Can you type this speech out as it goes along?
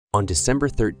On December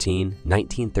 13,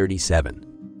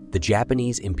 1937, the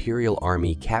Japanese Imperial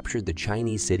Army captured the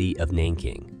Chinese city of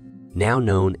Nanking, now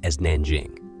known as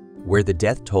Nanjing, where the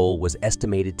death toll was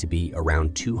estimated to be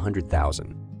around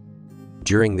 200,000.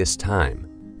 During this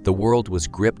time, the world was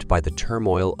gripped by the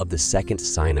turmoil of the Second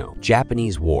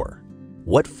Sino-Japanese War.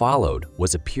 What followed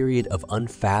was a period of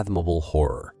unfathomable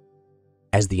horror.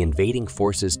 As the invading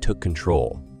forces took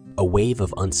control, a wave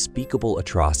of unspeakable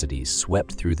atrocities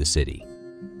swept through the city.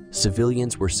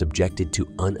 Civilians were subjected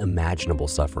to unimaginable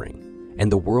suffering,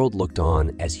 and the world looked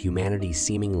on as humanity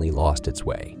seemingly lost its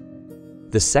way.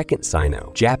 The Second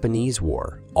Sino-Japanese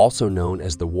War, also known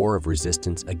as the War of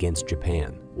Resistance against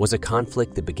Japan, was a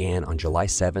conflict that began on July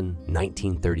 7,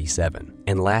 1937,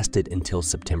 and lasted until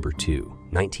September 2,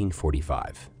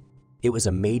 1945. It was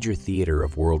a major theater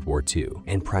of World War II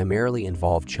and primarily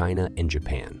involved China and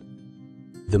Japan.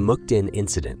 The Mukden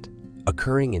Incident,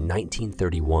 occurring in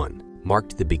 1931,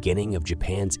 marked the beginning of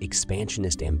Japan's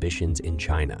expansionist ambitions in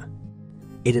China.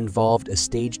 It involved a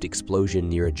staged explosion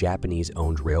near a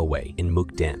Japanese-owned railway in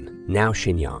Mukden, now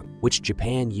Shenyang, which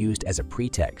Japan used as a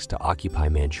pretext to occupy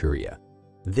Manchuria.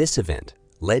 This event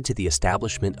led to the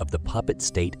establishment of the puppet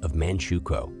state of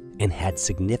Manchukuo and had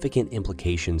significant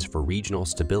implications for regional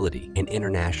stability and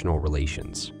international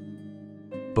relations.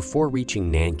 Before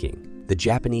reaching Nanking, the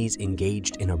Japanese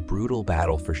engaged in a brutal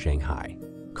battle for Shanghai,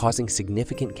 causing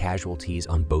significant casualties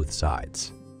on both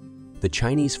sides. The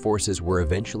Chinese forces were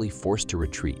eventually forced to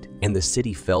retreat, and the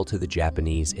city fell to the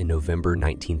Japanese in November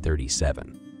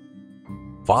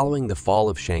 1937. Following the fall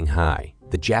of Shanghai,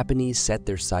 the Japanese set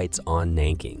their sights on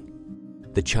Nanking.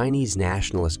 The Chinese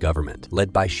nationalist government,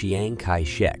 led by Chiang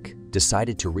Kai-shek,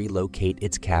 decided to relocate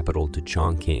its capital to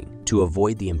Chongqing to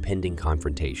avoid the impending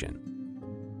confrontation.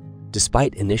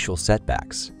 Despite initial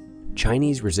setbacks,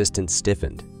 Chinese resistance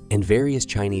stiffened, and various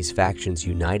Chinese factions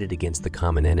united against the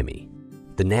common enemy.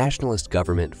 The nationalist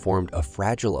government formed a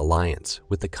fragile alliance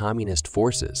with the communist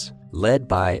forces, led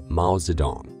by Mao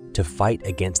Zedong, to fight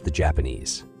against the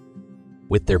Japanese.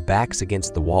 With their backs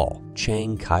against the wall,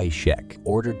 Chiang Kai-shek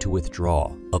ordered to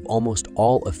withdraw of almost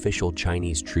all official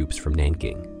Chinese troops from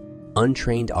Nanking.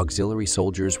 Untrained auxiliary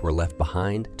soldiers were left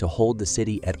behind to hold the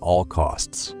city at all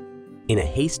costs. In a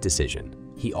haste decision,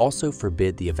 he also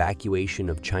forbid the evacuation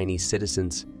of Chinese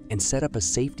citizens and set up a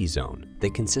safety zone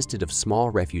that consisted of small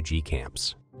refugee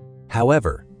camps.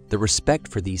 However, the respect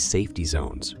for these safety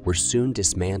zones were soon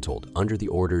dismantled under the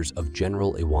orders of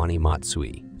General Iwani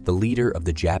Matsui, the leader of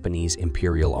the Japanese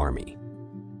Imperial Army.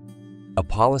 A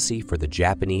policy for the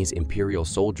Japanese Imperial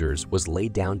soldiers was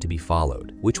laid down to be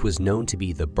followed, which was known to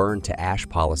be the burn to ash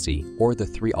policy or the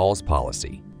three alls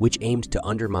policy, which aimed to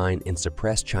undermine and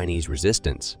suppress Chinese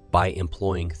resistance by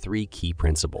employing three key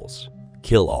principles: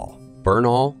 kill all, burn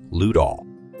all, loot all.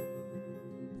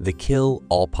 The kill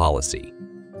all policy.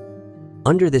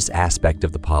 Under this aspect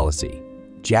of the policy,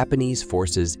 Japanese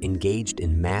forces engaged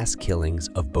in mass killings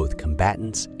of both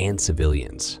combatants and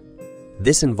civilians.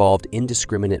 This involved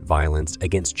indiscriminate violence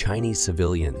against Chinese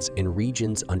civilians in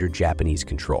regions under Japanese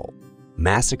control.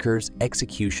 Massacres,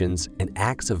 executions, and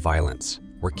acts of violence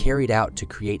were carried out to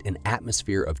create an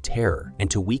atmosphere of terror and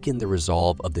to weaken the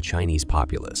resolve of the Chinese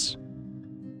populace.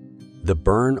 The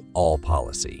burn all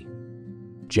policy.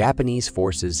 Japanese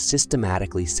forces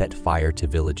systematically set fire to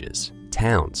villages,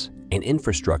 towns, and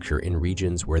infrastructure in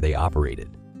regions where they operated.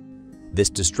 This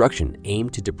destruction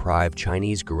aimed to deprive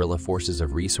Chinese guerrilla forces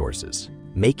of resources,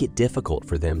 make it difficult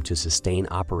for them to sustain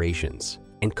operations,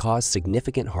 and cause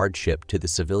significant hardship to the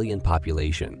civilian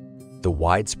population. The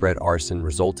widespread arson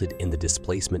resulted in the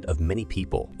displacement of many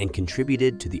people and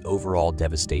contributed to the overall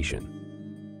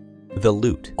devastation. The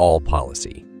loot all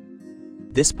policy.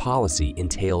 This policy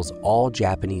entails all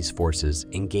Japanese forces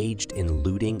engaged in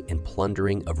looting and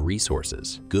plundering of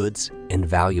resources, goods, and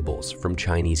valuables from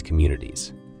Chinese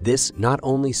communities. This not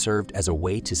only served as a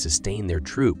way to sustain their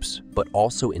troops, but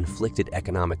also inflicted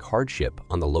economic hardship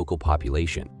on the local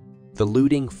population. The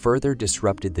looting further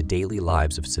disrupted the daily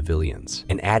lives of civilians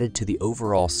and added to the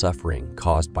overall suffering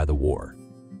caused by the war.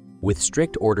 With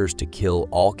strict orders to kill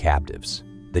all captives,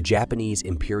 the Japanese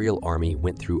Imperial Army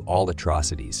went through all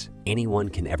atrocities anyone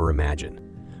can ever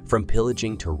imagine, from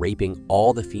pillaging to raping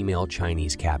all the female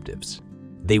Chinese captives.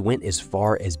 They went as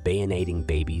far as bayoneting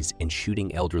babies and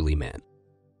shooting elderly men.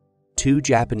 2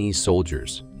 Japanese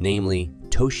soldiers, namely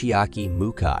Toshiaki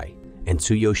Mukai and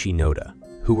Tsuyoshi Noda,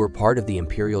 who were part of the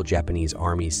Imperial Japanese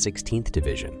Army's 16th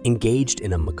Division, engaged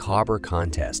in a macabre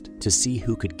contest to see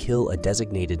who could kill a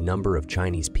designated number of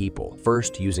Chinese people,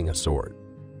 first using a sword.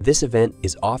 This event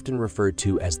is often referred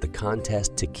to as the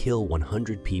contest to kill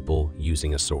 100 people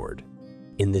using a sword.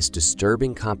 In this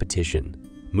disturbing competition,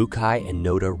 Mukai and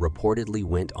Noda reportedly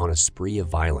went on a spree of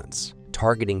violence,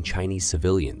 targeting Chinese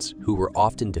civilians who were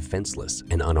often defenseless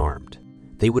and unarmed.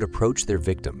 They would approach their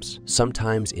victims,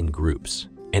 sometimes in groups,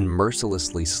 and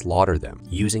mercilessly slaughter them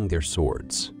using their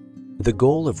swords. The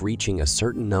goal of reaching a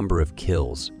certain number of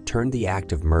kills turned the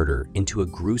act of murder into a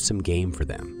gruesome game for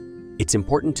them. It's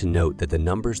important to note that the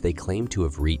numbers they claim to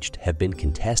have reached have been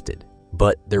contested,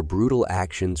 but their brutal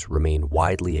actions remain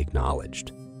widely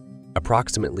acknowledged.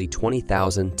 Approximately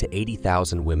 20,000 to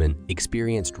 80,000 women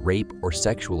experienced rape or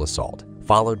sexual assault,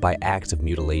 followed by acts of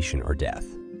mutilation or death.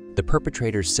 The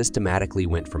perpetrators systematically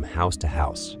went from house to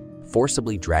house,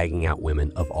 forcibly dragging out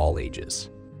women of all ages,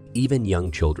 even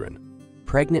young children.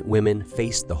 Pregnant women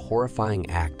faced the horrifying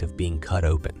act of being cut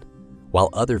open, while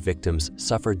other victims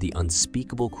suffered the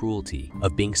unspeakable cruelty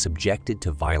of being subjected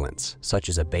to violence such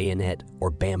as a bayonet or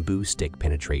bamboo stick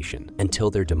penetration until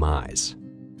their demise.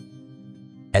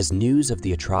 As news of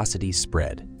the atrocities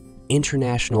spread,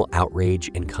 international outrage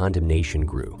and condemnation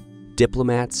grew.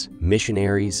 Diplomats,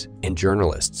 missionaries, and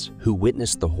journalists who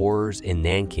witnessed the horrors in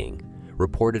Nanking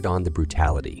reported on the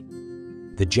brutality.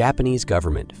 The Japanese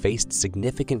government faced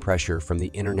significant pressure from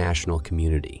the international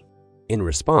community. In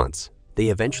response, they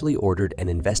eventually ordered an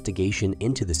investigation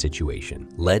into the situation,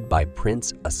 led by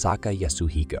Prince Asaka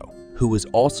Yasuhiko, who was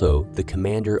also the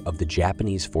commander of the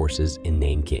Japanese forces in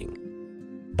Nanking.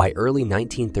 By early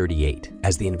 1938,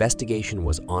 as the investigation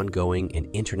was ongoing and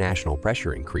international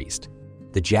pressure increased,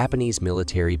 the Japanese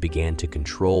military began to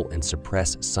control and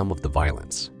suppress some of the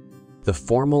violence. The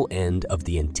formal end of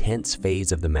the intense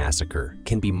phase of the massacre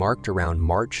can be marked around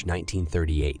March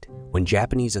 1938, when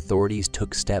Japanese authorities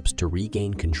took steps to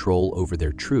regain control over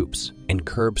their troops and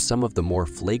curb some of the more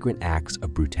flagrant acts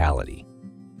of brutality.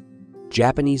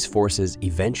 Japanese forces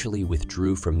eventually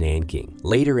withdrew from Nanking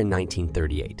later in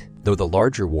 1938, though the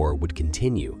larger war would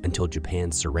continue until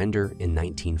Japan's surrender in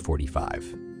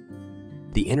 1945.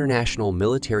 The International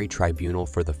Military Tribunal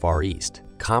for the Far East,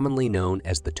 commonly known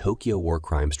as the Tokyo War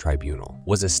Crimes Tribunal,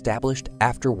 was established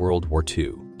after World War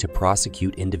II to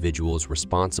prosecute individuals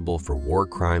responsible for war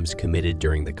crimes committed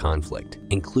during the conflict,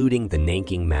 including the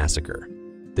Nanking Massacre.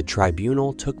 The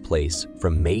tribunal took place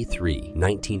from May 3,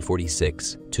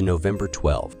 1946 to November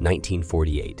 12,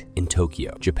 1948 in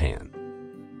Tokyo, Japan.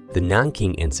 The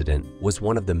Nanking incident was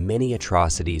one of the many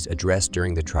atrocities addressed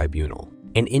during the tribunal,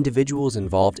 and individuals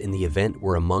involved in the event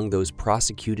were among those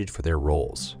prosecuted for their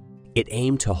roles. It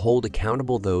aimed to hold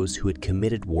accountable those who had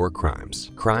committed war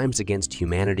crimes, crimes against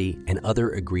humanity, and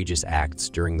other egregious acts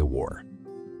during the war.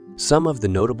 Some of the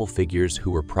notable figures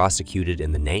who were prosecuted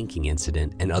in the Nanking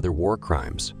incident and other war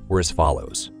crimes were as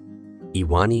follows.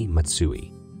 Iwani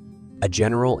Matsui. A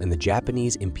general in the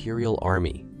Japanese Imperial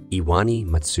Army, Iwani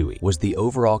Matsui was the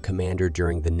overall commander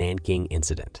during the Nanking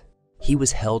incident. He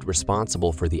was held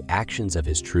responsible for the actions of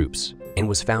his troops and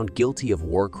was found guilty of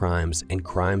war crimes and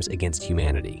crimes against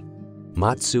humanity.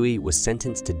 Matsui was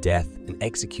sentenced to death and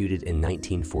executed in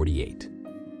 1948.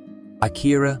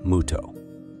 Akira Muto.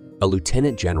 A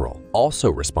lieutenant general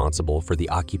also responsible for the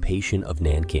occupation of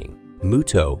Nanking.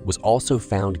 Muto was also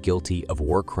found guilty of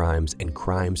war crimes and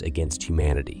crimes against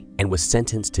humanity and was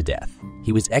sentenced to death.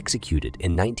 He was executed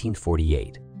in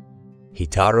 1948.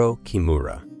 Hitaro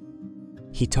Kimura.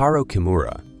 Hitaro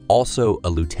Kimura, also a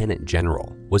lieutenant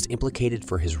general, was implicated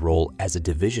for his role as a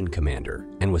division commander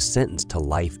and was sentenced to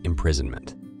life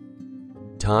imprisonment.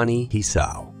 Tani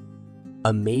Hisao.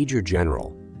 A major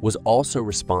general, was also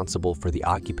responsible for the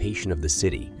occupation of the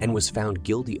city and was found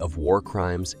guilty of war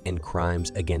crimes and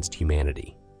crimes against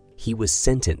humanity. He was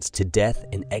sentenced to death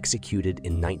and executed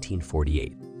in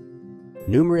 1948.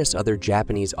 Numerous other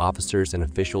Japanese officers and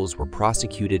officials were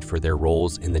prosecuted for their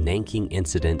roles in the Nanking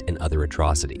incident and other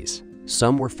atrocities.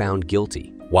 Some were found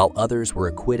guilty, while others were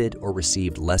acquitted or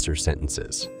received lesser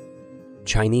sentences.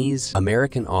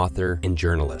 Chinese-American author and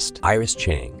journalist Iris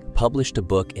Chang published a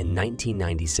book in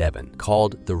 1997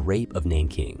 called The Rape of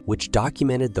Nanking, which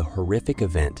documented the horrific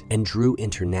event and drew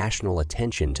international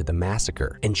attention to the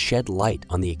massacre and shed light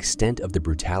on the extent of the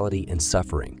brutality and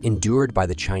suffering endured by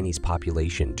the Chinese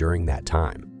population during that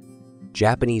time.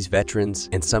 Japanese veterans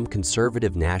and some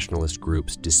conservative nationalist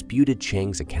groups disputed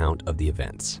Chang's account of the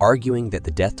events, arguing that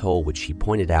the death toll, which he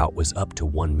pointed out was up to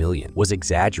 1 million, was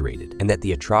exaggerated and that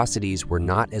the atrocities were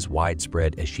not as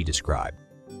widespread as she described.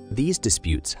 These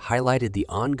disputes highlighted the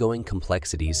ongoing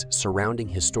complexities surrounding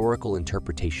historical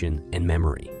interpretation and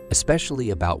memory,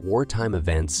 especially about wartime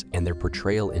events and their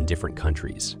portrayal in different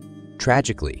countries.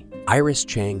 Tragically, Iris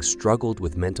Chang struggled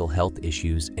with mental health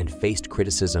issues and faced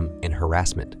criticism and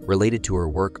harassment related to her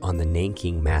work on the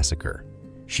Nanking Massacre.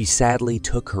 She sadly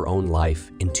took her own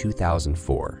life in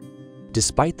 2004.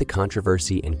 Despite the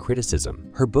controversy and criticism,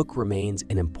 her book remains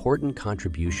an important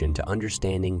contribution to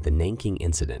understanding the Nanking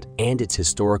incident and its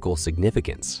historical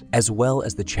significance, as well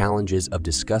as the challenges of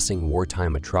discussing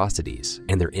wartime atrocities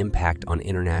and their impact on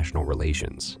international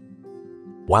relations.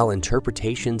 While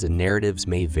interpretations and narratives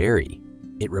may vary,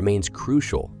 it remains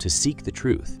crucial to seek the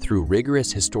truth through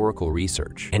rigorous historical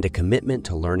research and a commitment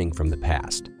to learning from the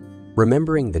past.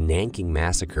 Remembering the Nanking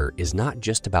Massacre is not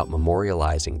just about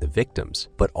memorializing the victims,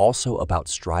 but also about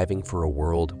striving for a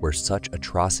world where such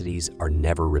atrocities are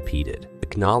never repeated.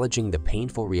 Acknowledging the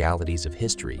painful realities of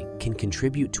history can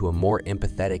contribute to a more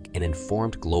empathetic and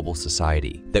informed global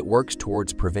society that works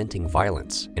towards preventing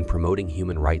violence and promoting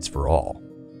human rights for all.